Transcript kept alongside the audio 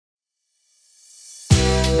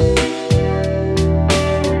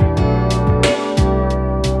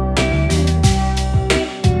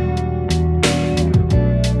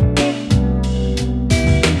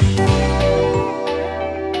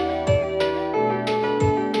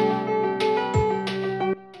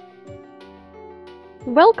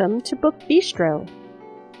Welcome to Book Bistro,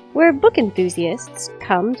 where book enthusiasts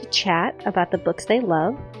come to chat about the books they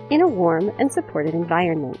love in a warm and supportive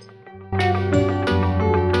environment.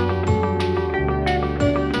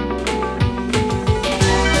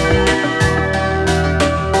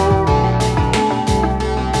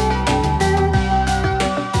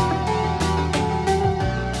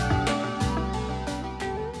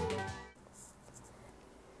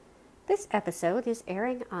 This episode is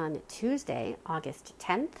airing on Tuesday, August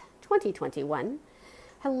 10th, 2021.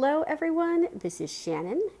 Hello, everyone. This is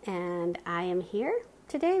Shannon, and I am here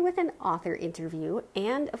today with an author interview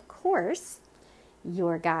and, of course,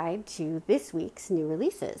 your guide to this week's new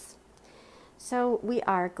releases. So we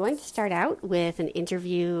are going to start out with an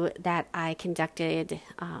interview that I conducted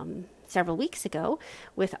several weeks ago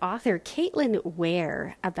with author Caitlin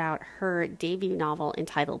Ware about her debut novel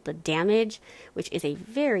entitled The Damage, which is a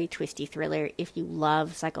very twisty thriller. If you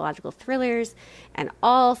love psychological thrillers and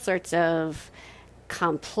all sorts of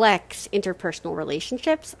complex interpersonal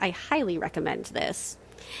relationships, I highly recommend this.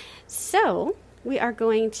 So we are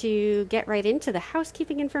going to get right into the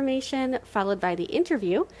housekeeping information, followed by the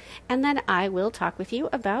interview, and then I will talk with you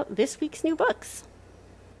about this week's new books.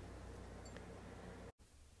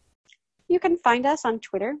 You can find us on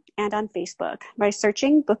Twitter and on Facebook by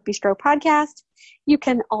searching Book Bistro Podcast. You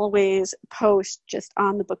can always post just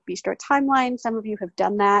on the Book Bistro timeline. Some of you have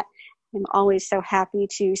done that. I'm always so happy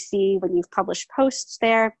to see when you've published posts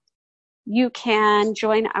there. You can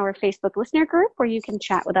join our Facebook listener group where you can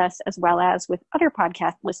chat with us as well as with other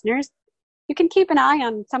podcast listeners. You can keep an eye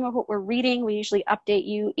on some of what we're reading. We usually update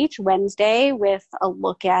you each Wednesday with a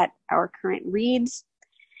look at our current reads.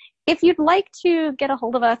 If you'd like to get a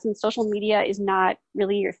hold of us and social media is not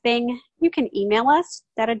really your thing, you can email us.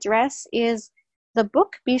 That address is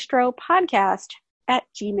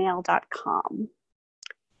thebookbistropodcast@gmail.com.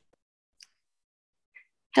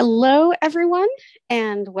 Hello, everyone,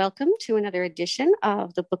 and welcome to another edition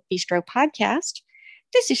of the Book Bistro Podcast.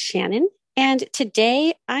 This is Shannon, and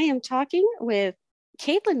today I am talking with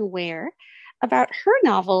Caitlin Ware about her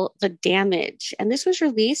novel, The Damage, and this was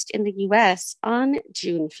released in the U.S. on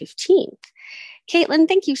June 15th. Caitlin,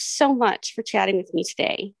 thank you so much for chatting with me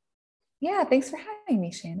today. Yeah, thanks for having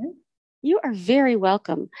me, Shannon. You are very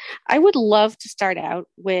welcome. I would love to start out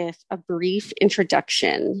with a brief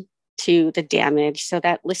introduction to The Damage so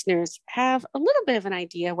that listeners have a little bit of an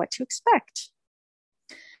idea what to expect.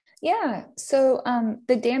 Yeah, so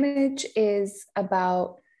The Damage is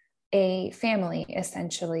about a family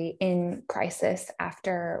essentially in crisis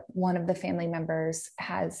after one of the family members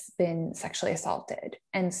has been sexually assaulted.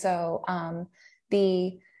 And so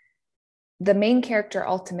the main character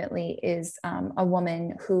ultimately is a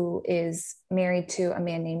woman who is married to a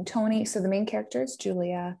man named Tony. So the main character is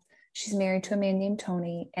Julia. She's married to a man named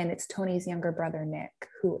Tony, and it's Tony's younger brother, Nick,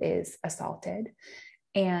 who is assaulted.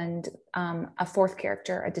 And a fourth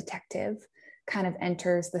character, a detective, kind of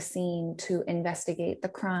enters the scene to investigate the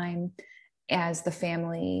crime as the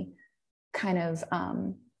family kind of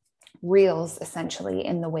reels essentially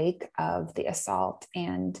in the wake of the assault.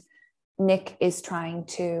 And Nick is trying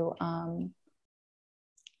to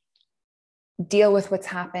deal with what's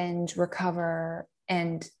happened, recover,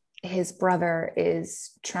 and his brother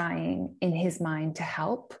is trying in his mind to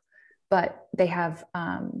help, but they have,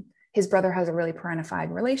 his brother has a really parentified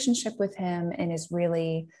relationship with him and is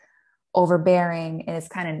really overbearing and is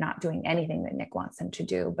kind of not doing anything that Nick wants him to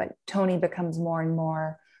do. But Tony becomes more and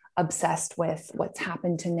more obsessed with what's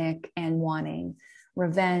happened to Nick and wanting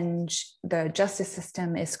revenge. The justice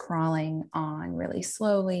system is crawling on really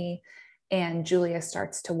slowly, and Julia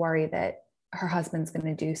starts to worry that her husband's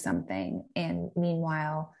going to do something. And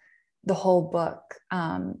meanwhile, the whole book,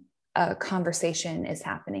 a conversation is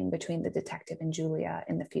happening between the detective and Julia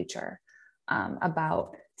in the future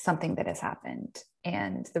about something that has happened.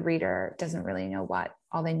 And the reader doesn't really know what.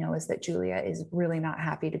 All they know is that Julia is really not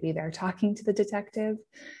happy to be there talking to the detective.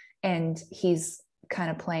 And he's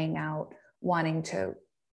kind of playing out, wanting to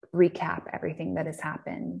recap everything that has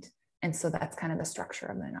happened. And so that's kind of the structure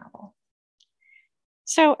of the novel.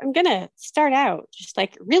 So I'm going to start out just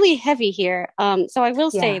like really heavy here. So I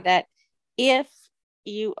will say that if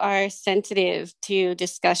you are sensitive to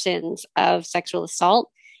discussions of sexual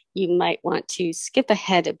assault, you might want to skip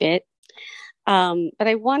ahead a bit. But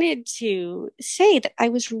I wanted to say that I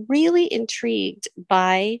was really intrigued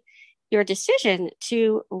by your decision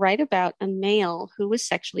to write about a male who was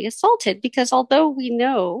sexually assaulted, because although we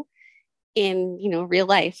know in, real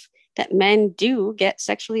life that men do get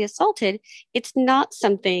sexually assaulted, it's not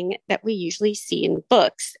something that we usually see in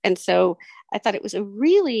books. And so I thought it was a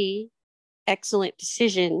really excellent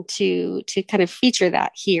decision to kind of feature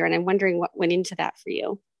that here. And I'm wondering what went into that for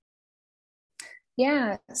you.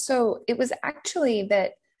 Yeah. So it was actually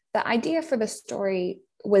that the idea for the story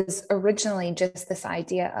was originally just this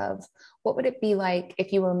idea of what would it be like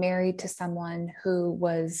if you were married to someone who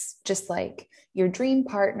was just like your dream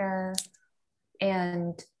partner,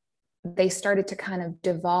 and they started to kind of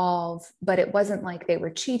devolve, but it wasn't like they were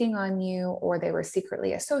cheating on you or they were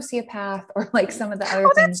secretly a sociopath or like some of the other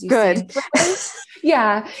Oh, things that's you see good. in thrillers.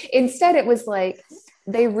 Yeah. Instead, it was like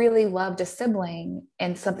they really loved a sibling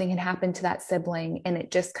and something had happened to that sibling and it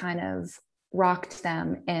just kind of rocked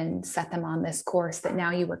them and set them on this course that now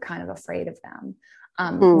you were kind of afraid of them.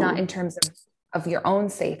 Not Mm, in terms of your own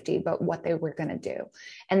safety, but what they were going to do.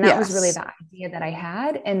 And that was really yes. the idea that I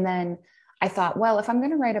had. And then I thought, well, if I'm going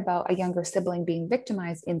to write about a younger sibling being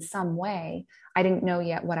victimized in some way, I didn't know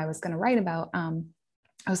yet what I was going to write about. I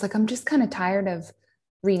was like, I'm just kind of tired of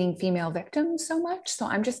reading female victims so much. So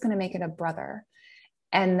I'm just going to make it a brother.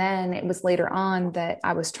 And then it was later on that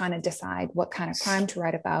I was trying to decide what kind of crime to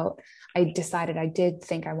write about. I decided I did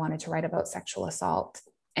think I wanted to write about sexual assault.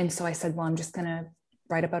 And so I said, well, I'm just going to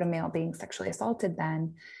write about a male being sexually assaulted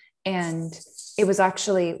then. And it was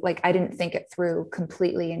actually like I didn't think it through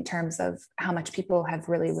completely in terms of how much people have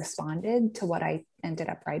really responded to what I ended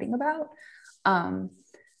up writing about.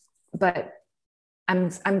 But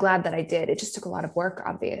I'm glad that I did. It just took a lot of work,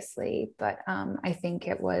 obviously, but I think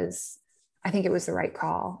it was the right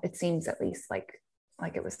call. It seems at least like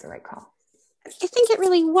it was the right call. I think it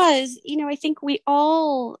really was. I think we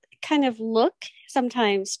all kind of look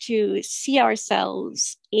sometimes to see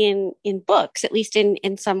ourselves in books, at least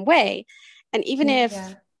in some way. And even if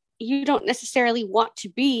Yeah. you don't necessarily want to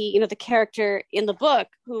be, the character in the book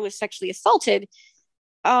who is sexually assaulted,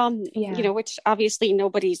 Yeah. which obviously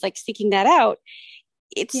nobody's like seeking that out,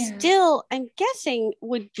 it's Yeah. still, I'm guessing,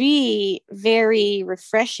 would be very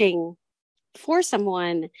refreshing for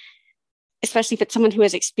someone, especially if it's someone who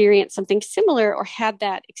has experienced something similar or had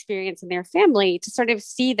that experience in their family, to sort of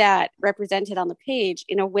see that represented on the page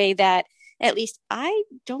in a way that at least I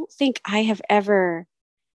don't think I have ever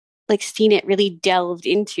like seen it really delved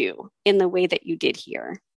into in the way that you did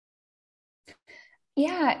here.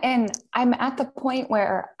 Yeah. And I'm at the point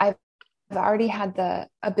where I've already had the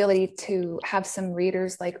ability to have some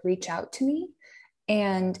readers like reach out to me.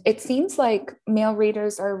 And it seems like male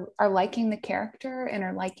readers are liking the character and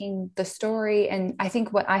are liking the story. And I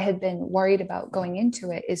think what I had been worried about going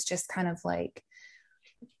into it is just kind of like,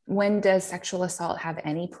 when does sexual assault have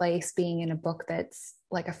any place being in a book that's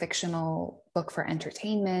like a fictional book for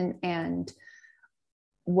entertainment? And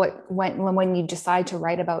when you decide to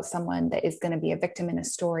write about someone that is going to be a victim in a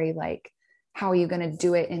story, like how are you going to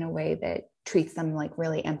do it in a way that treats them like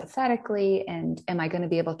really empathetically? And am I going to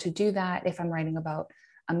be able to do that if I'm writing about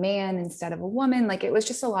a man instead of a woman? Like it was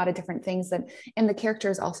just a lot of different things that, and the character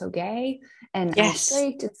is also gay and I'm Yes.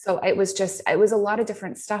 straight. And so it was a lot of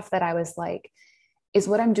different stuff that I was like, is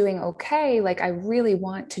what I'm doing okay? Like I really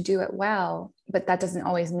want to do it well, but that doesn't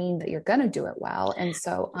always mean that you're going to do it well. And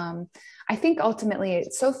so I think ultimately,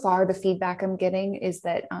 so far the feedback I'm getting is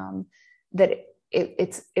that that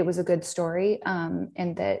it was a good story,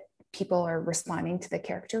 and that people are responding to the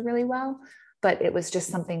character really well. But it was just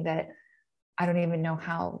something that I don't even know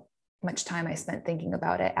how much time I spent thinking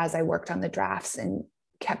about it as I worked on the drafts and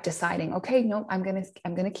kept deciding, okay, no, I'm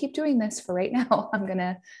gonna keep doing this for right now. I'm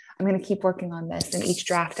gonna keep working on this. And each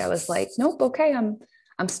draft I was like, nope, okay,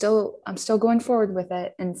 I'm still going forward with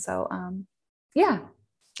it. And so yeah,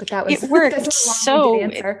 but that was It worked that's a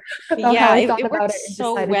long-winded so, answer about how yeah, I it thought worked about it and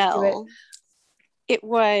so decided to do it. well. It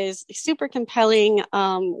was super compelling.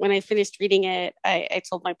 When I finished reading it, I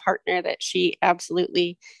told my partner that she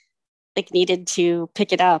absolutely like needed to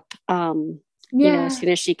pick it up, as Yeah. soon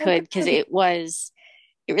as she Oh, could, because good.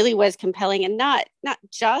 it really was compelling, and not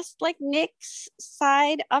just like Nick's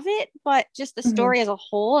side of it, but just the Mm-hmm. story as a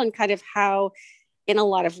whole, and kind of how, in a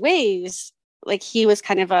lot of ways, like he was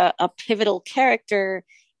kind of a pivotal character,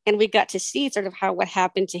 and we got to see sort of how what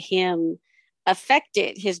happened to him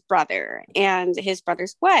affected his brother and his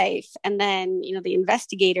brother's wife, and then the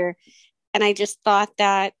investigator. And I just thought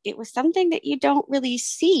that it was something that you don't really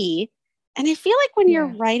see. And I feel like when you're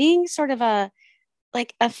Yeah. writing sort of a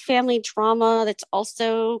family drama that's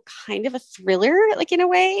also kind of a thriller, like in a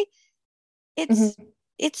way, it's Mm-hmm.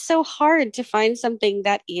 it's so hard to find something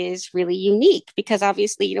that is really unique, because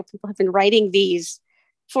obviously, people have been writing these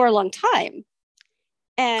for a long time.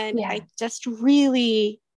 And Yeah. I just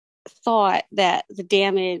really thought that The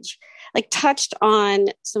Damage like touched on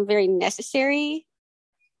some very necessary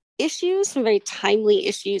issues, some very timely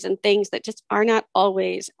issues, and things that just are not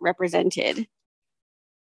always represented.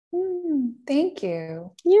 Thank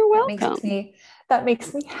you. You're That makes welcome. me that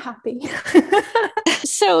makes me happy.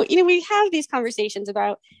 So, we have these conversations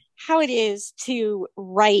about how it is to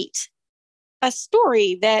write a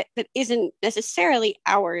story that isn't necessarily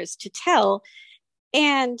ours to tell.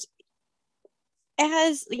 And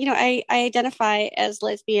as I identify as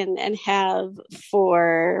lesbian and have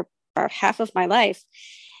for about half of my life.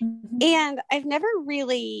 Mhm. And I've never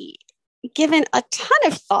really given a ton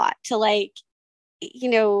of thought to you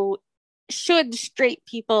know, should straight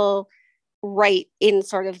people write in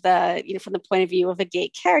sort of from the point of view of a gay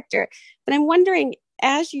character. But I'm wondering,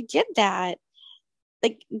 as you did that,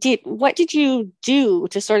 what did you do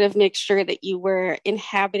to sort of make sure that you were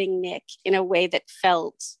inhabiting Nick in a way that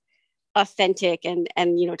felt authentic and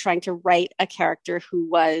trying to write a character who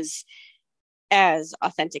was as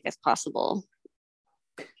authentic as possible?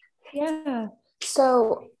 Yeah.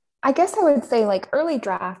 So I guess I would say like early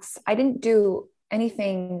drafts, I didn't do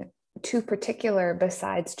anything too particular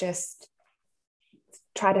besides just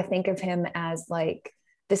try to think of him as like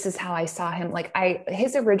this is how I saw him. Like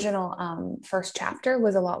his original first chapter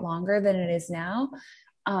was a lot longer than it is now,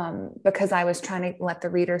 because I was trying to let the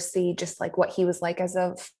reader see just like what he was like as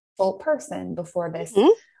a full person before this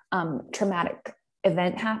Mm-hmm. traumatic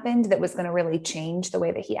event happened that was going to really change the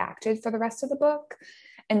way that he acted for the rest of the book.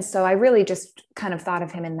 And so I really just kind of thought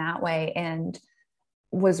of him in that way, and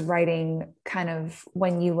was writing kind of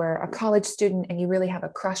when you were a college student and you really have a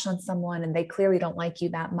crush on someone and they clearly don't like you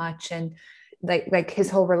that much, and like his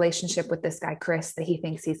whole relationship with this guy Chris that he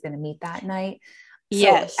thinks he's going to meet that night. So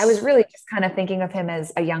I was Yes. really just kind of thinking of him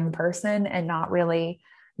as a young person and not really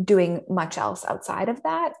doing much else outside of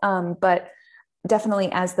that. But definitely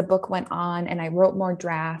as the book went on and I wrote more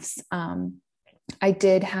drafts, I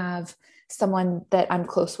did have someone that I'm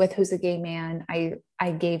close with who's a gay man.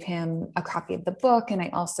 I gave him a copy of the book, and I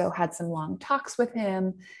also had some long talks with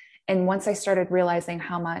him. And once I started realizing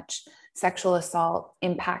how much sexual assault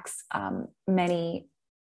impacts many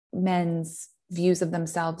men's views of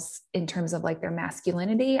themselves in terms of like their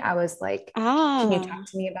masculinity, I was like, can you talk Ah,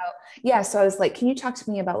 to me about, yeah. So I was like, can you talk to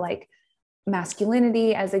me about like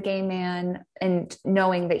masculinity as a gay man, and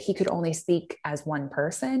knowing that he could only speak as one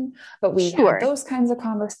person. But we had sure. those kinds of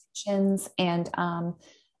conversations. And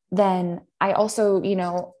then I also,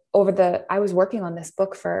 I was working on this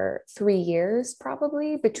book for 3 years,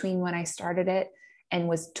 probably between when I started it and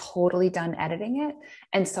was totally done editing it.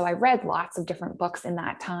 And so I read lots of different books in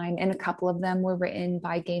that time, and a couple of them were written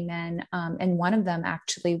by gay men. And one of them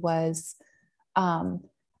actually was um,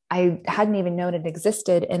 I hadn't even known it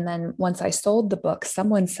existed. And then once I sold the book,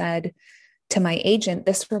 someone said to my agent,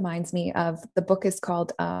 this reminds me of the book is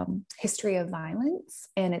called History of Violence,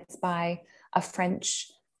 and it's by a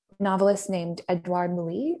French novelist named Edouard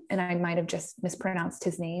Louis. And I might have just mispronounced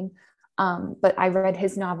his name. But I read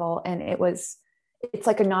his novel, and it's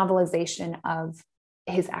like a novelization of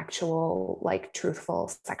his actual like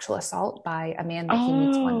truthful sexual assault by a man that he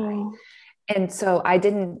meets one night. Oh, And so I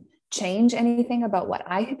didn't change anything about what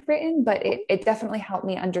I had written, but it definitely helped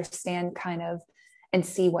me understand kind of and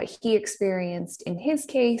see what he experienced in his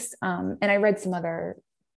case. And I read some other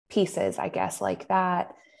pieces, I guess, like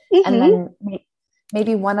that. And mm-hmm. then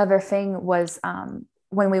maybe one other thing was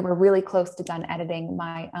when we were really close to done editing,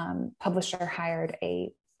 my publisher hired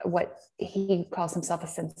what he calls himself a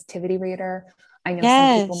sensitivity reader. I know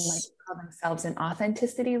some people might Yes. call themselves an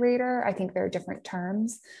authenticity reader. I think there are different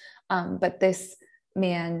terms. But this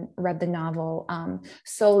man read the novel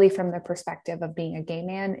solely from the perspective of being a gay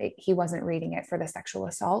man. He wasn't reading it for the sexual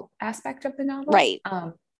assault aspect of the novel. Right.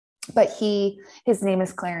 But his name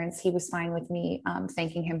is Clarence. He was fine with me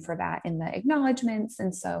thanking him for that in the acknowledgments.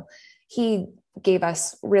 And so he gave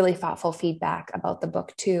us really thoughtful feedback about the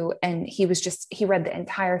book too. And he read the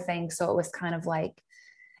entire thing. So it was kind of like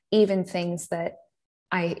even things that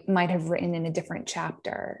I might have written in a different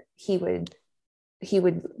chapter, he would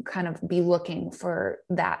kind of be looking for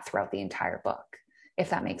that throughout the entire book,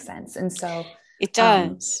 if that makes sense. And so, It um,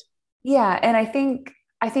 does. yeah, and I think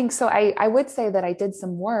so. I would say that I did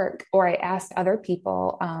some work, or I asked other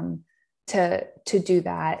people to do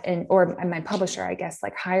that, or my publisher, I guess,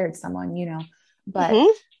 like hired someone, but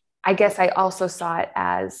Mm-hmm. I guess I also saw it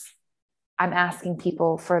as I'm asking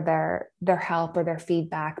people for their help or their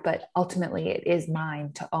feedback, but ultimately it is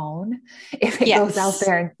mine to own if it goes out Yes.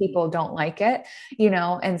 there and people don't like it.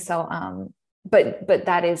 And so but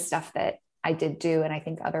that is stuff that I did do, and I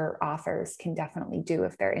think other authors can definitely do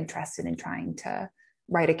if they're interested in trying to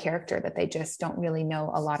write a character that they just don't really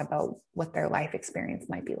know a lot about what their life experience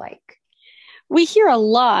might be like. We hear a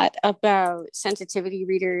lot about sensitivity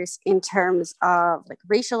readers in terms of like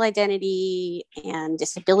racial identity and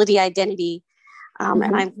disability identity.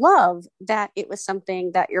 And I love that it was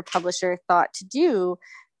something that your publisher thought to do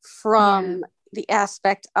from the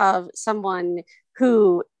aspect of someone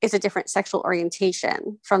who is a different sexual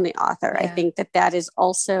orientation from the author. I think that that is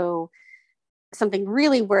also something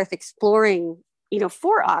really worth exploring, you know,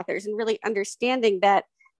 for authors, and really understanding that,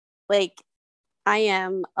 like, I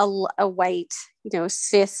am a white, you know,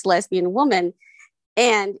 cis lesbian woman,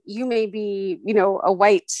 and you may be, you know, a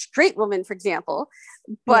white straight woman, for example,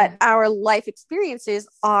 but our life experiences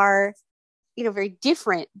are, you know, very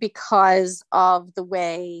different because of the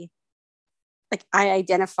way, like, I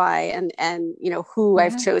identify and you know, who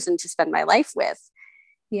I've chosen to spend my life with.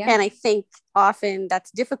 And I think often that's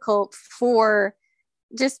difficult for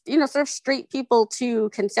just, you know, sort of straight people to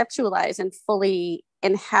conceptualize and fully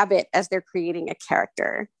inhabit as they're creating a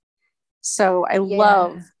character. So I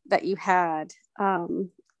love that you had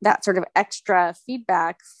that sort of extra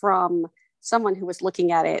feedback from someone who was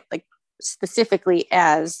looking at it, like, specifically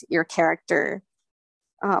as your character,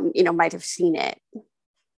 you know, might have seen it.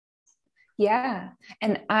 Yeah.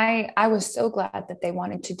 And I was so glad that they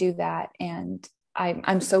wanted to do that. And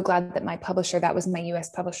I'm so glad that my publisher, that was my US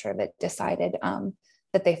publisher, that decided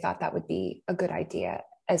that they thought that would be a good idea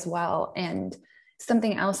as well. And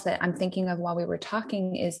something else that I'm thinking of while we were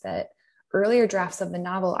talking is that earlier drafts of the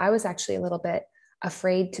novel, I was actually a little bit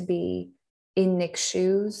afraid to be in Nick's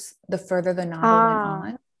shoes the further the novel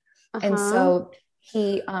went on. And so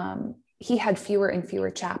he had fewer and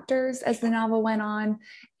fewer chapters as the novel went on.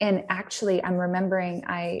 And actually, I'm remembering,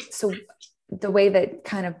 so the way that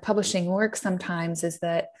kind of publishing works sometimes is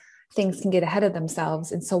that things can get ahead of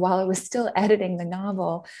themselves. And so while I was still editing the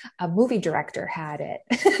novel, a movie director had it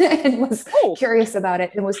and was curious about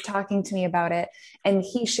it and was talking to me about it. And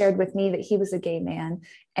he shared with me that he was a gay man.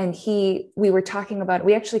 And we were talking about it.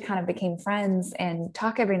 We actually kind of became friends and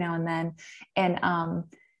talk every now and then. And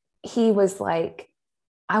he was like,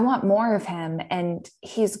 I want more of him, and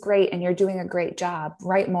he's great, and you're doing a great job.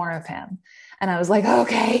 Write more of him. And I was like,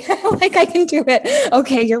 okay, like, I can do it.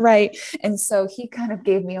 Okay, you're right. And so he kind of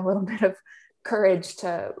gave me a little bit of courage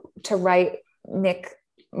to write Nick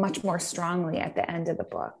much more strongly at the end of the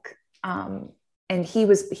book. And he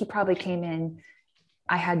probably came in,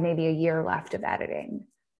 I had maybe a year left of editing.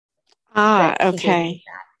 Okay.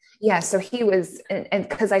 Yeah. So he was, and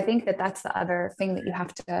because I think that that's the other thing that you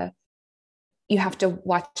have to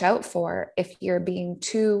watch out for. If you're being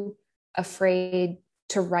too afraid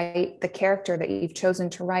to write the character that you've chosen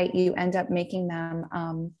to write, you end up making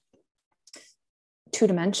them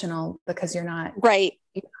two-dimensional because you're not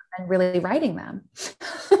really writing them.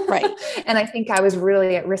 Right. And I think I was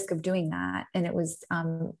really at risk of doing that. And it was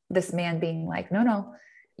this man being like, no,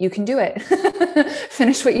 you can do it.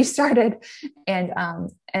 Finish what you started. And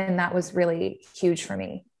that was really huge for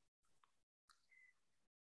me.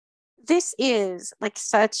 This is, like,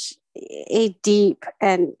 such a deep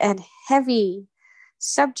and heavy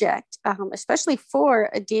subject, especially for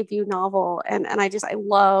a debut novel. And I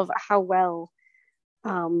love how well,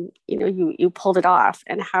 you know, you pulled it off,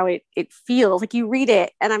 and how it feels like you read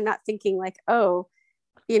it. And I'm not thinking like, oh,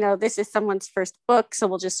 you know, this is someone's first book, so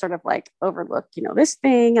we'll just sort of like overlook, you know, this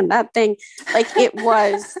thing and that thing. Like, it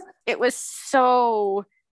was so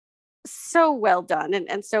well done,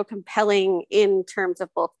 and so compelling in terms of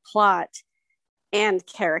both plot and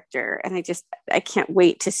character. And I can't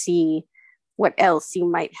wait to see what else you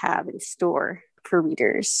might have in store for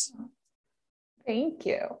readers. Thank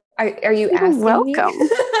you. Are you You're asking welcome. me?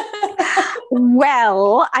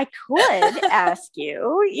 Well, I could ask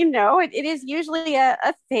you. You know, it is usually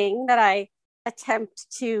a thing that I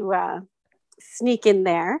attempt to sneak in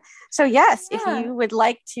there. So yes, if you would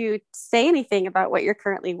like to say anything about what you're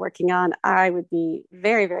currently working on, I would be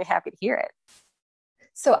very, very happy to hear it.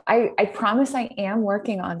 So I promise I am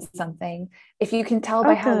working on something. If you can tell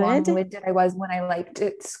by how long-winded I was when I like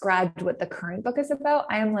described what the current book is about,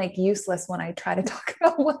 I am like useless when I try to talk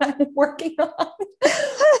about what I'm working on.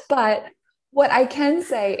 But what I can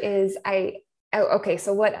say is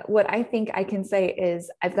so what I think I can say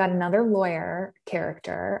is I've got another lawyer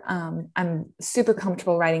character. I'm super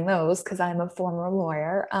comfortable writing those because I'm a former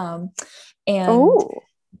lawyer. And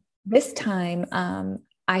this time,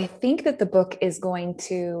 I think that the book is going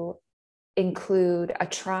to include a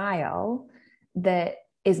trial that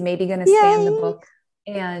is maybe going to stay in the book,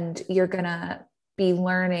 and you're going to be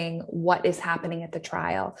learning what is happening at the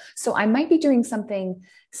trial. So I might be doing something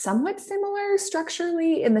somewhat similar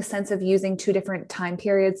structurally, in the sense of using two different time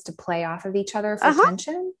periods to play off of each other for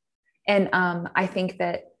tension. And I think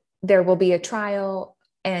that there will be a trial,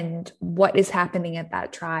 and what is happening at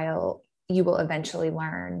that trial, you will eventually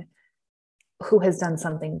learn who has done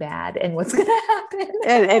something bad and what's going to happen.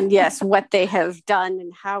 And yes, what they have done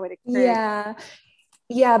and how it occurred. Yeah.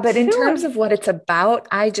 Yeah. But in Two terms of of what it's about,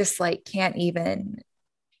 I just like can't even,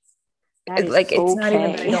 that is like, it's not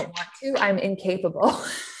even that I okay. don't want to, I'm incapable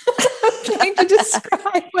of trying to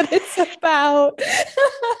describe what it's about.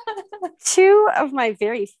 Two of my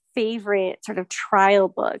very favorite sort of trial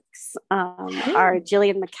books are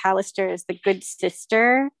Gillian McAllister's The Good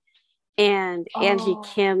Sister and Angie Oh,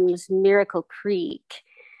 Kim's Miracle Creek.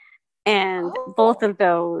 And both oh, of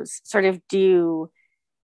those sort of do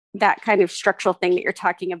that kind of structural thing that you're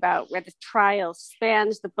talking about, where the trial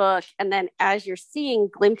spans the book. And then as you're seeing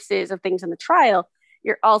glimpses of things in the trial,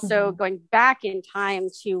 you're also mhm. going back in time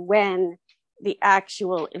to when the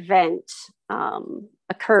actual event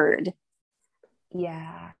occurred.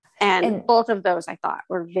 Yeah. And And both of those I thought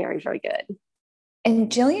were very, very good.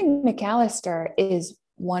 Gillian McAllister is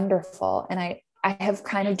wonderful. And I have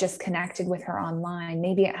kind of just connected with her online.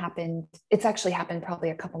 Maybe it's actually happened probably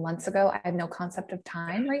a couple months ago. I have no concept of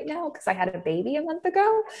time right now because I had a baby a month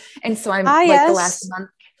ago. And so I'm Ah, like the last yes. month,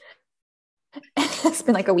 it's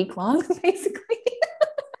been like a week long, basically.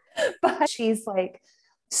 But she's like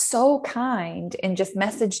so kind and just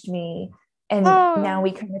messaged me. And now Oh,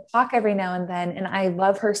 we kind of talk every now and then. And I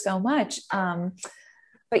love her so much.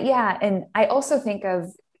 But yeah, and I also think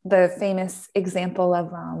of the famous example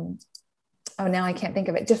of oh, now I can't think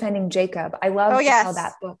of it, Defending Jacob. I oh, loved how that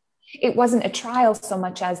yes. book, it wasn't a trial so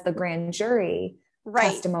much as the grand jury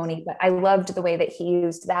Right. testimony, but I loved the way that he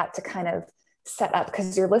used that to kind of set up,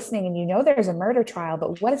 because you're listening and you know there's a murder trial,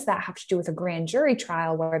 but what does that have to do with a grand jury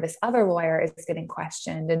trial where this other lawyer is getting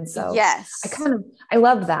questioned? And so Yes. I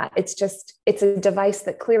love that. It's a device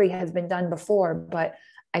that clearly has been done before, but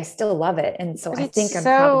I still love it. And so But I it's think I'm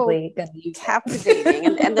so probably going to use captivating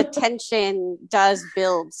and the it. tension does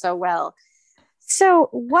build so well. So,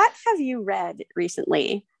 what have you read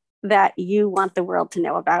recently that you want the world to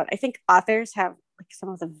know about? I think authors have like some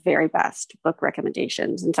of the very best book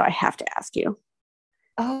recommendations. And so I have to ask you.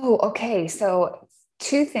 Oh, okay. So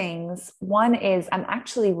two things. One is I'm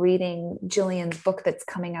actually reading Jillian's book that's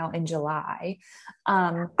coming out in July.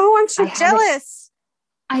 Um, Oh, I'm so I haven't, jealous.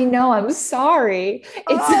 I know, I'm sorry. It's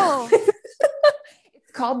Oh,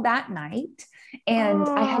 it's called That Night. And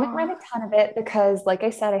I haven't read oh, a ton of it because, like I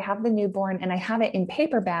said, I have the newborn and I have it in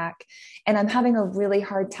paperback, and I'm having a really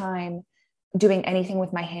hard time doing anything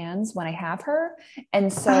with my hands when I have her.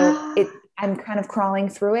 And so I'm kind of crawling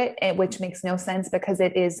through it, which makes no sense because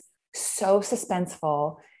it is so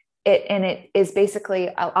suspenseful. It is basically,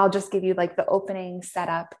 I'll just give you like the opening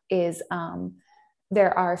setup is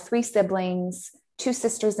there are three siblings, two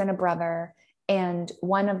sisters and a brother. And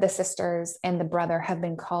one of the sisters and the brother have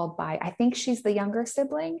been called by, I think she's the younger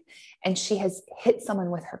sibling, and she has hit someone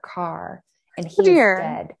with her car and oh he is dear.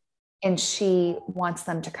 dead. And she wants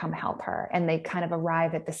them to come help her. And they kind of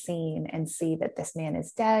arrive at the scene and see that this man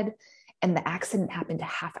is dead. And the accident happened a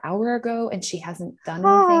half hour ago and she hasn't done anything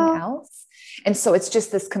Oh, else. And so it's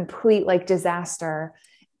just this complete like disaster.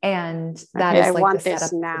 And that okay. I is like the want this setup of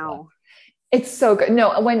the book. now. It's so good.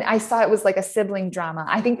 No, when I saw it was like a sibling drama,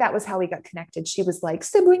 I think that was how we got connected. She was like,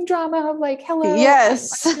 sibling drama. I'm like, hello,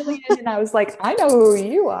 Yes. I'm Jillian. And I was like, I know who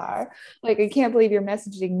you are. Like, I can't believe you're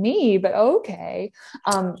messaging me, but okay.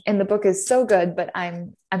 And the book is so good, but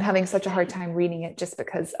I'm having such a hard time reading it just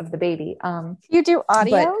because of the baby. You do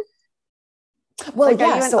audio? But well, Like, are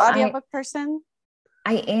yeah. you an So audiobook person?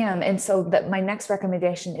 I am. And so that my next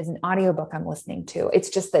recommendation is an audiobook I'm listening to. It's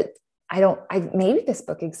just that I maybe this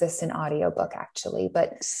book exists in audiobook actually, but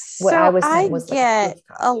what I So was I sent was like a get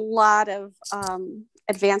proof a copy. lot of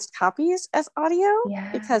advanced copies as audio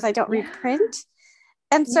Yeah. because I don't read Yeah. print.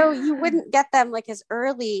 And so you Yeah. wouldn't get them like as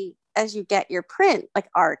early as you get your print, like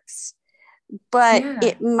ARCs, but Yeah.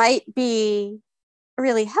 it might be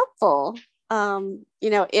really helpful,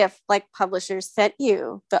 if like publishers sent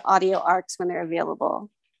you the audio ARCs when they're available,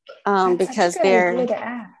 That's such a because good idea they're, to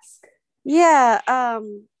ask. yeah,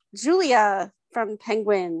 Julia from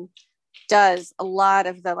Penguin does a lot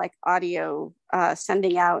of the like audio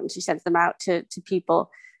sending out, and she sends them out to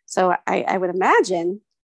people. So I would imagine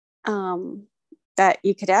um, that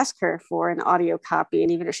you could ask her for an audio copy,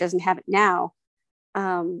 and even if she doesn't have it now,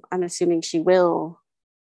 I'm assuming she will,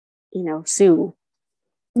 soon.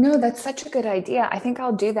 No, that's such a good idea. I think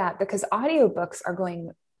I'll do that because audiobooks are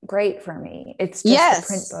going great for me. It's just the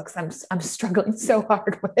print Yes. books I'm struggling so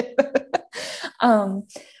hard with. um,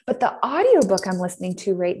 but the audiobook I'm listening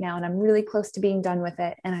to right now, and I'm really close to being done with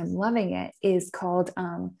it, and I'm loving it, is called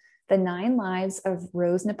The Nine Lives of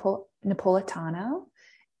Rose Napolitano.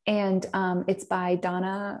 And it's by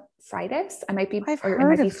Donna Freitas. I might be, I've or it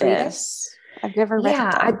heard might be of Freitas. this. I've never read it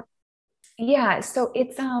Yeah, though. Yeah, so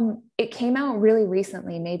it came out really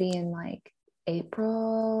recently, maybe in like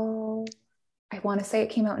April. I want to say it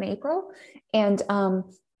came out in April. And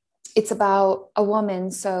it's about a woman.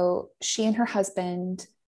 So she and her husband,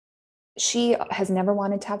 she has never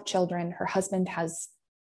wanted to have children. Her husband has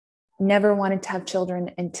never wanted to have children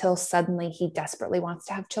until suddenly he desperately wants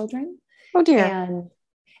to have children. Oh dear. And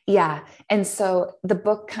yeah. And so the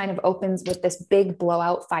book kind of opens with this big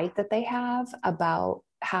blowout fight that they have about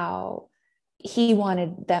how he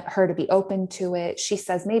wanted her to be open to it. She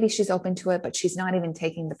says maybe she's open to it, but she's not even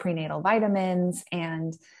taking the prenatal vitamins.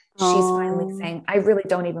 And she's finally saying, I really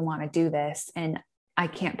don't even want to do this. And I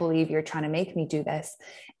can't believe you're trying to make me do this.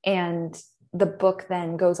 And the book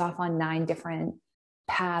then goes off on 9 different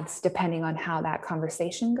paths, depending on how that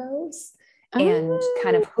conversation goes and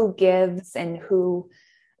kind of who gives and who,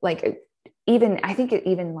 like, even, I think it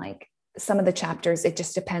even like some of the chapters, it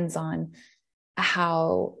just depends on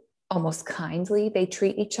how almost kindly they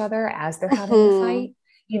treat each other as they're having the fight,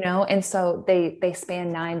 and so they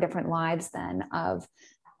span 9 different lives then of,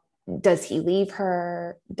 does he leave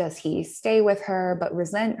her, does he stay with her but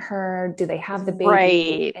resent her, do they have the baby,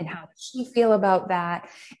 right, and how does she feel about that?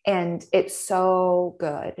 And it's so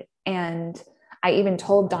good. And I even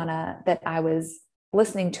told Donna that I was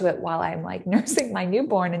listening to it while I'm like nursing my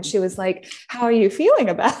newborn, and she was like, how are you feeling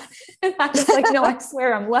about it? And I was like, no, I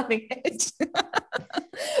swear I'm loving it.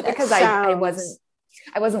 Because I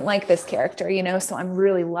wasn't like this character, so I'm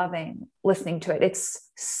really loving listening to it. It's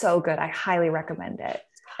so good. I highly recommend it.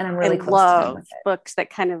 And I'm really close to him with it. Books that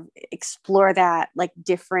kind of explore that, like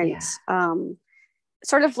different,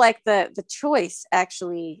 sort of like the Choice,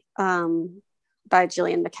 actually, by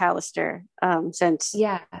Gillian McAllister, since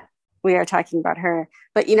we are talking about her.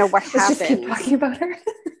 But what happens? Let's just keep talking about her.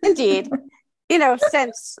 Indeed.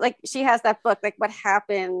 Since like she has that book, like what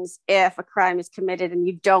happens if a crime is committed and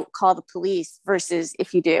you don't call the police versus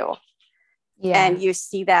if you do. Yeah. And you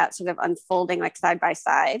see that sort of unfolding like side by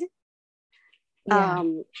side. Yeah.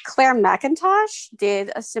 Claire McIntosh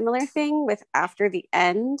did a similar thing with After the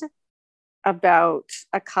End, about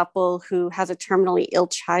a couple who has a terminally ill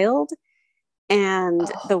child and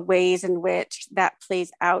the ways in which that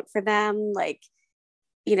plays out for them. Like,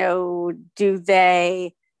 do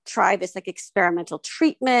they try this like experimental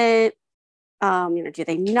treatment? Do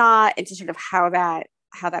they not? And to sort of how that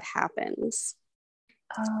happens.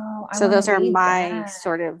 So those are my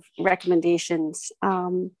sort of recommendations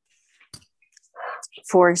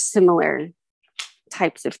for similar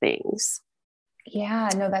types of things. Yeah,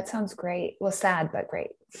 no, that sounds great. Well, sad, but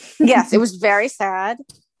great. Yes, it was very sad,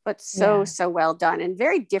 but so well done, and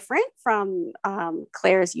very different from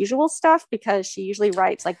Claire's usual stuff, because she usually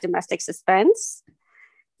writes like domestic suspense.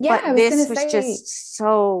 Yeah, but this was just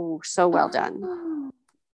so well done.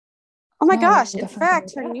 Oh my gosh. In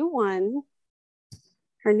fact, her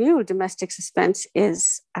new domestic suspense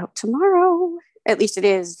is out tomorrow. At least it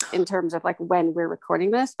is in terms of like when we're recording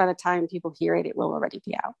this. By the time people hear it, it will already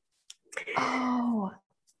be out. Oh,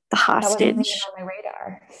 The Hostage. That wasn't even on my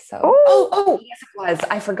radar. So, yes, it was.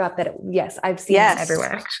 I forgot that. I've seen it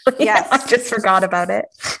everywhere. Actually, yes, I just forgot about it.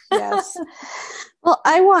 Yes. Well,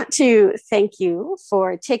 I want to thank you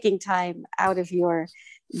for taking time out of your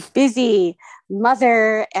busy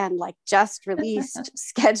mother and like just released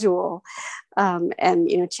schedule,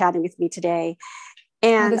 and chatting with me today.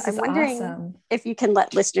 And I'm wondering if you can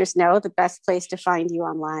let listeners know the best place to find you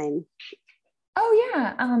online. Oh,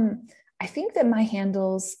 yeah. I think that my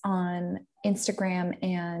handles on Instagram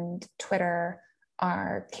and Twitter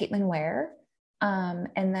are Caitlin Ware. And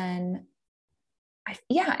then,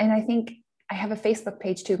 and I think I have a Facebook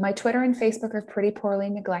page too. My Twitter and Facebook are pretty poorly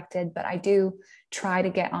neglected, but I do try to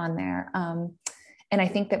get on there. And I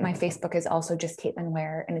think that my Facebook is also just Caitlin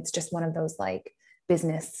Ware, and it's just one of those like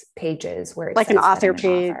business pages where it's like an author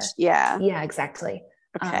page. Author. Yeah, exactly.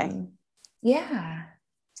 Okay. Yeah,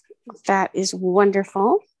 that is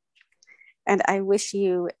wonderful, and I wish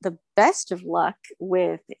you the best of luck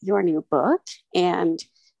with your new book and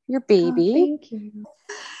your baby.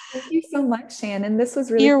 Thank you so much, Shannon. This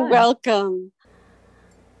was really fun. You're welcome.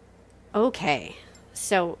 Okay,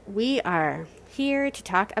 so we are here to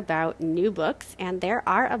talk about new books, and there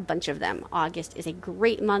are a bunch of them. August is a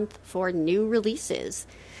great month for new releases.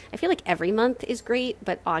 I feel like every month is great,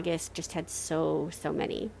 but August just had so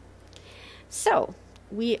many. So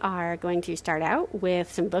we are going to start out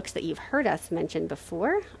with some books that you've heard us mention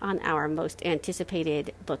before on our most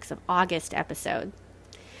anticipated Books of August episode.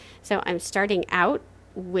 So I'm starting out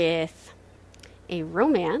with a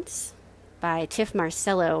romance by Tiff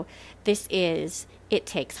Marcello. This is It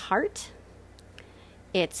Takes Heart.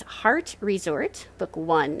 It's Heart Resort, book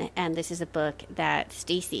 1, and this is a book that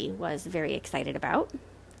Stacy was very excited about.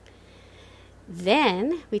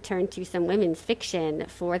 Then we turn to some women's fiction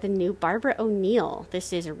for the new Barbara O'Neill.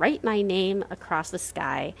 This is Write My Name Across the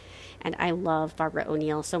Sky, and I love Barbara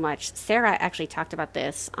O'Neill so much. Sarah actually talked about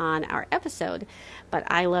this on our episode, but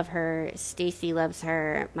I love her. Stacy loves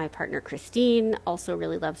her. My partner Christine also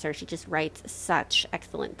really loves her. She just writes such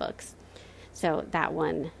excellent books. So that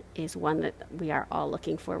one is one that we are all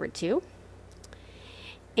looking forward to.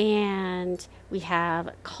 And we have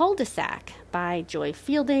Cul-de-sac by Joy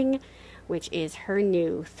Fielding, which is her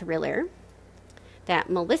new thriller that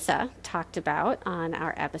Melissa talked about on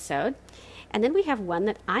our episode. And then we have one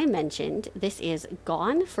that I mentioned. This is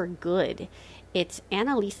Gone for Good. It's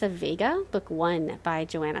Annalisa Vega, book 1 by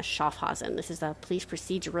Joanna Schaffhausen. This is a police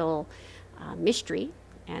procedural mystery,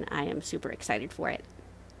 and I am super excited for it.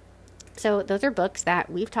 So those are books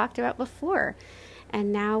that we've talked about before.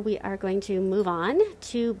 And now we are going to move on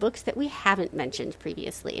to books that we haven't mentioned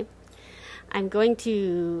previously. I'm going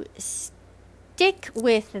to stick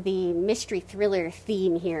with the mystery thriller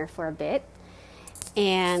theme here for a bit.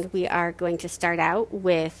 And we are going to start out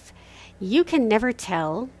with You Can Never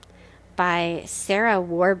Tell by Sarah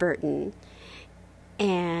Warburton.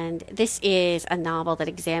 And this is a novel that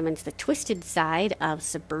examines the twisted side of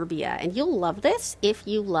suburbia. And you'll love this if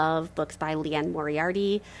you love books by Liane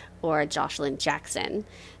Moriarty or Jocelyn Jackson.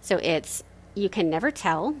 So it's You Can Never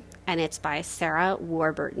Tell, and it's by Sarah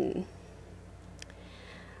Warburton.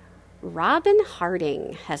 Robin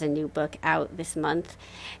Harding has a new book out this month,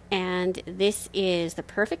 and this is The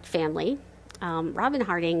Perfect Family. Robin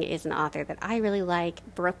Harding is an author that I really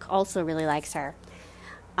like. Brooke also really likes her.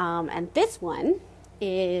 And this one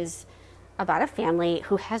is about a family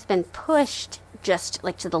who has been pushed just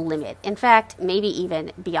like to the limit. In fact, maybe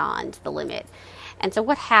even beyond the limit. And so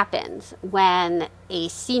what happens when a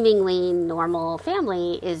seemingly normal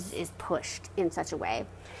family is pushed in such a way?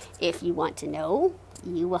 If you want to know,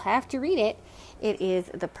 you will have to read it. It is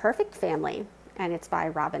The Perfect Family, and it's by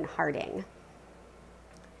Robin Harding.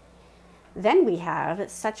 Then we have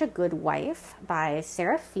Such a Good Wife by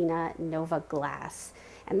Serafina Nova Glass.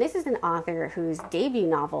 And this is an author whose debut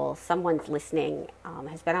novel, Someone's Listening,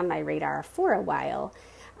 has been on my radar for a while.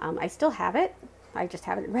 I still have it. I just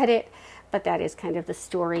haven't read it. But that is kind of the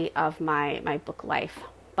story of my book life.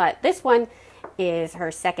 But this one is her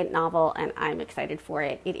second novel, and I'm excited for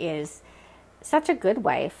it. It is Such a Good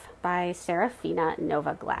Wife by Serafina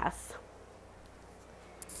Nova Glass.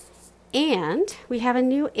 And we have a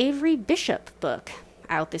new Avery Bishop book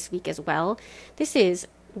out this week as well. This is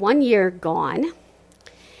 1 Year Gone.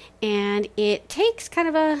 And it takes kind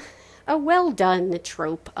of a well-done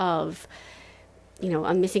trope of,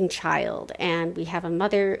 a missing child. And we have a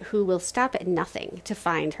mother who will stop at nothing to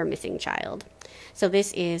find her missing child. So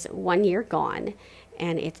this is 1 Year Gone,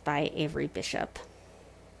 and it's by Avery Bishop.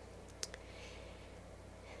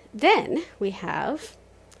 Then we have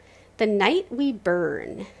The Night We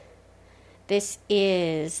Burn. This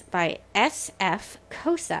is by S.F.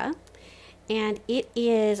 Kosa, and it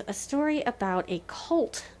is a story about a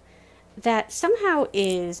cult that somehow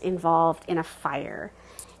is involved in a fire.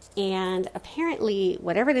 And apparently,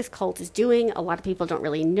 whatever this cult is doing, a lot of people don't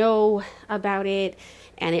really know about it,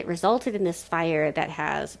 and it resulted in this fire that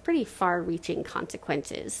has pretty far-reaching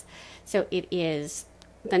consequences. So it is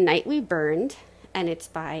The Night We Burned, and it's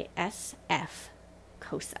by S.F.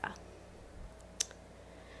 Kosa.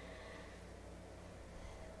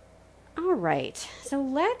 All right, so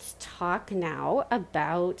let's talk now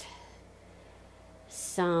about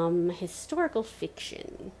some historical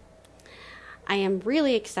fiction. I am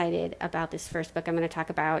really excited about this first book I'm going to talk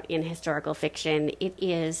about in historical fiction. It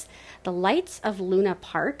is The Lights of Luna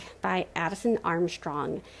Park by Addison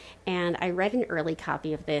Armstrong. And I read an early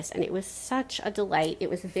copy of this, and it was such a delight. It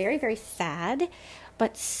was very, very sad,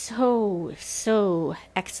 but so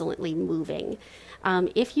excellently moving.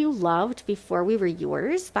 If you loved Before We Were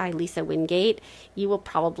Yours by Lisa Wingate, you will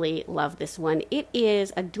probably love this one. It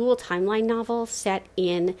is a dual timeline novel set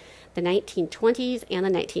in the 1920s and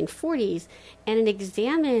the 1940s, and it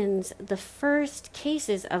examines the first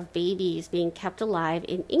cases of babies being kept alive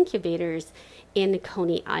in incubators in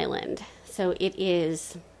Coney Island. So it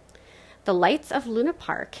is The Lights of Luna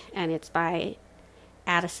Park, and it's by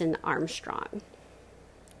Addison Armstrong.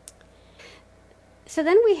 So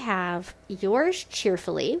then we have Yours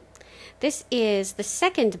Cheerfully. This is the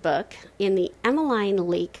second book in the Emmeline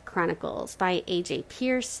Lake Chronicles by A.J.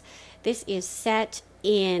 Pierce. This is set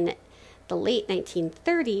in the late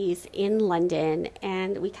 1930s in London,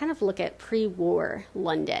 and we kind of look at pre-war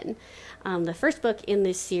London. The first book in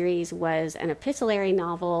this series was an epistolary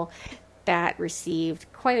novel that received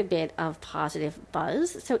quite a bit of positive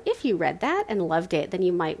buzz. So if you read that and loved it, then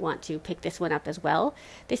you might want to pick this one up as well.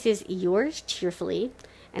 This is Yours Cheerfully,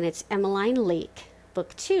 and it's Emmeline Lake,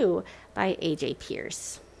 Book 2 by A.J.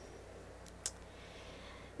 Pierce.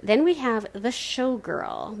 Then we have The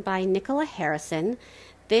Showgirl by Nicola Harrison.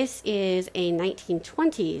 This is a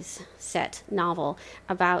 1920s set novel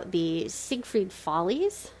about the Siegfried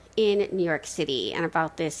Follies in New York City, and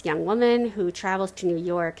about this young woman who travels to New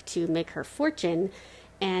York to make her fortune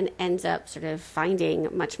and ends up sort of finding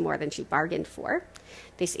much more than she bargained for.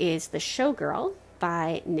 This is The Showgirl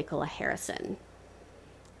by Nicola Harrison.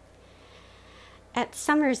 At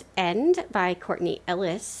Summer's End by Courtney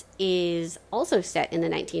Ellis is also set in the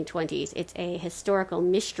 1920s. It's a historical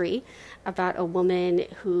mystery about a woman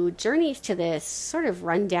who journeys to this sort of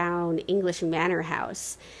rundown English manor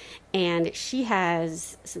house. And she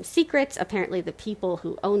has some secrets. Apparently the people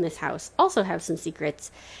who own this house also have some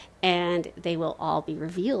secrets, and they will all be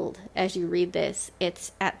revealed as you read this.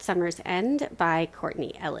 It's At Summer's End by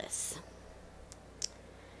Courtney Ellis.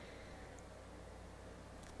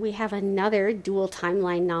 We have another dual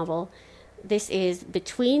timeline novel. This is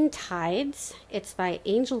Between Tides. It's by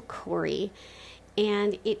Angel Corey,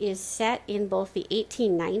 and it is set in both the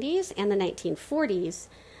 1890s and the 1940s.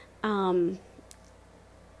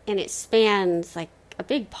 And it spans like a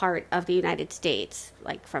big part of the United States,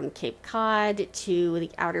 like from Cape Cod to the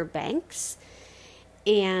Outer Banks.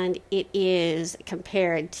 And it is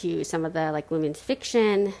compared to some of the like women's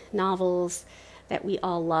fiction novels that we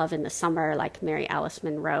all love in the summer, like Mary Alice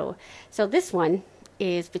Monroe. So this one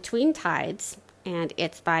is Between Tides, and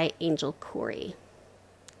it's by Angel Corey.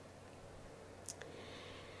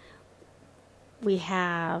 We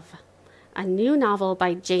have a new novel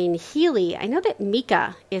by Jane Healey. I know that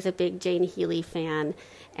Mika is a big Jane Healey fan,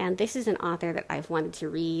 and this is an author that I've wanted to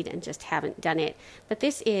read and just haven't done it. But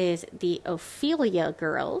this is The Ophelia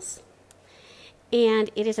Girls, and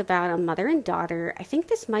it is about a mother and daughter. I think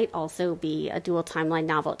this might also be a dual timeline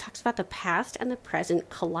novel. It talks about the past and the present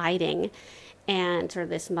colliding, and sort of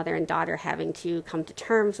this mother and daughter having to come to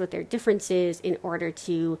terms with their differences in order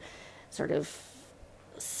to sort of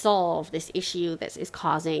solve this issue that is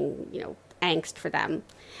causing, angst for them.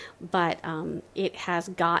 But it has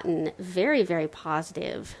gotten very, very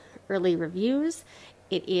positive early reviews.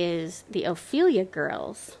 It is The Ophelia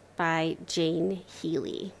Girls by Jane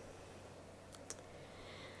Healey.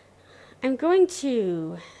 I'm going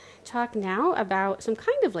to talk now about some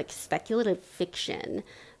kind of like speculative fiction,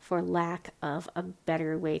 for lack of a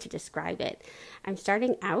better way to describe it. I'm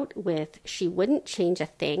starting out with She Wouldn't Change a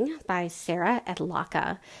Thing by Sarah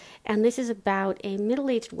Adlaka. And this is about a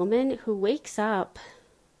middle-aged woman who wakes up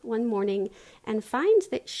one morning and finds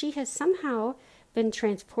that she has somehow been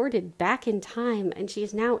transported back in time, and she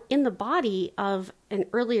is now in the body of an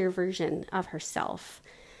earlier version of herself.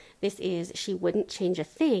 This is She Wouldn't Change a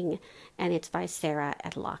Thing, and it's by Sarah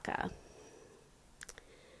Adlaka.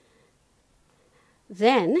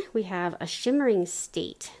 Then we have A Shimmering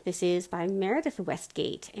State. This is by Meredith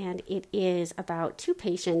Westgate, and it is about two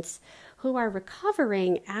patients who are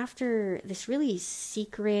recovering after this really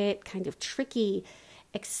secret, kind of tricky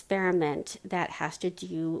experiment that has to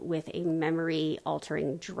do with a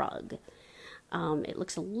memory-altering drug. It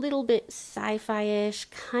looks a little bit sci-fi-ish,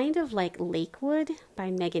 kind of like Lakewood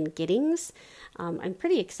by Megan Giddings. I'm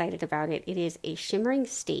pretty excited about it. It is A Shimmering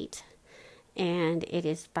State, and it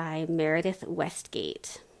is by Meredith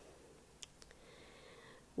Westgate.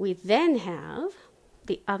 We then have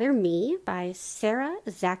The Other Me by Sarah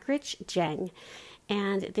Zachrich Jeng,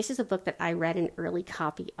 and this is a book that I read an early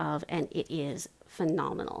copy of, and it is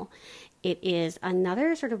phenomenal. It is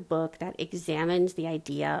another sort of book that examines the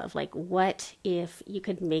idea of like, what if you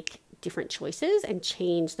could make different choices and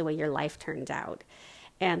change the way your life turns out?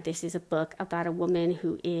 And this is a book about a woman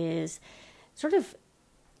who is sort of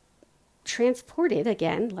transported,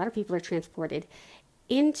 again, a lot of people are transported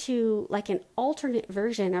into like an alternate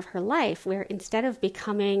version of her life, where instead of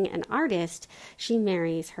becoming an artist, she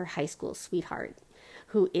marries her high school sweetheart,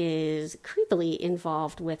 who is creepily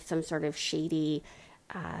involved with some sort of shady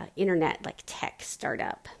internet like tech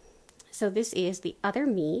startup. So this is The Other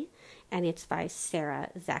Me, and it's by Sarah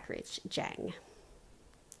Zachrich Jeng.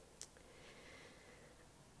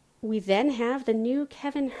 We then have the new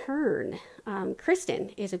Kevin Hearn. Kristen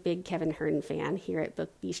is a big Kevin Hearn fan here at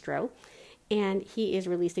Book Bistro, and he is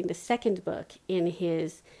releasing the second book in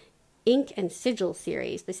his Ink and Sigil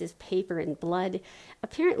series. This is Paper and Blood.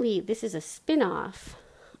 Apparently, this is a spin-off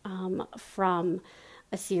from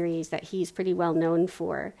a series that he's pretty well known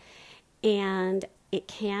for. And It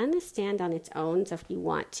can stand on its own, so if you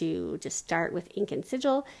want to just start with Ink and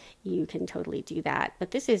Sigil, you can totally do that.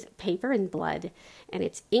 But this is Paper and Blood, and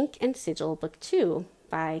it's Ink and Sigil Book 2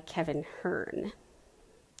 by Kevin Hearn.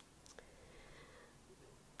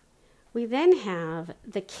 We then have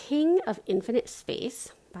The King of Infinite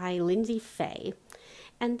Space by Lindsay Fay.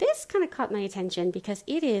 And this kind of caught my attention because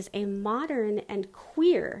it is a modern and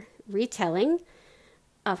queer retelling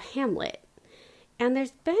of Hamlet. And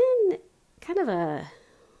there's been kind of a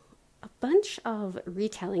bunch of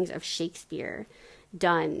retellings of Shakespeare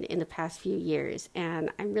done in the past few years, and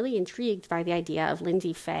I'm really intrigued by the idea of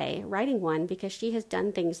Lindsay Fay writing one because she has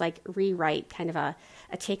done things like rewrite kind of a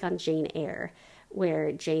take on Jane Eyre,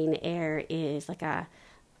 where Jane Eyre is like a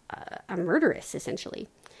murderess, essentially.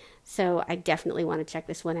 So I definitely want to check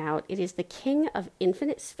this one out. It is The King of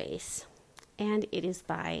Infinite Space, and it is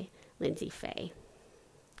by Lindsay Fay.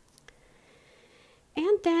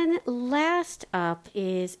 And then last up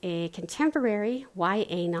is a contemporary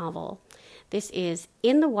YA novel. This is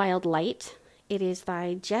In the Wild Light. It is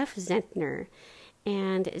by Jeff Zentner.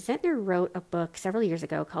 And Zentner wrote a book several years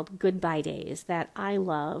ago called Goodbye Days that I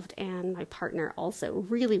loved and my partner also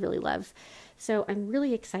really, really loves. So I'm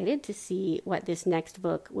really excited to see what this next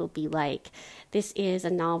book will be like. This is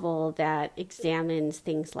a novel that examines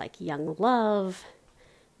things like young love,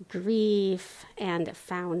 grief, and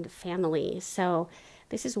found family. So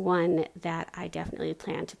this is one that I definitely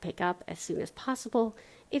plan to pick up as soon as possible.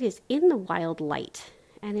 It is In the Wild Light,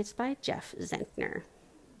 and it's by Jeff Zentner.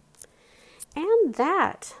 And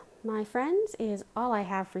that, my friends, is all I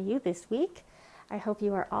have for you this week. I hope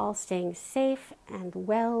you are all staying safe and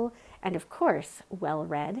well, and of course, well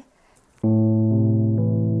read.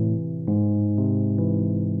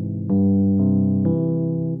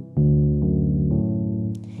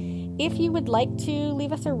 If you would like to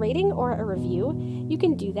leave us a rating or a review, you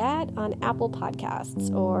can do that on Apple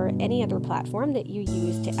Podcasts or any other platform that you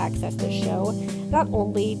use to access the show. Not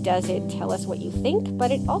only does it tell us what you think, but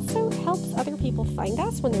it also helps other people find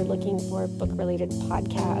us when they're looking for book-related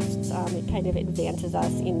podcasts. It kind of advances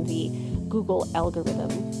us in the Google algorithm.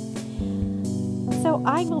 So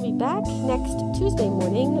I will be back next Tuesday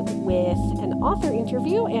morning with an author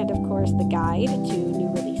interview and, of course, the guide to new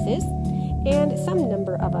releases. And some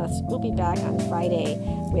number of us will be back on Friday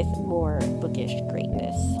with more bookish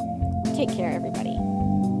greatness. Take care, everybody.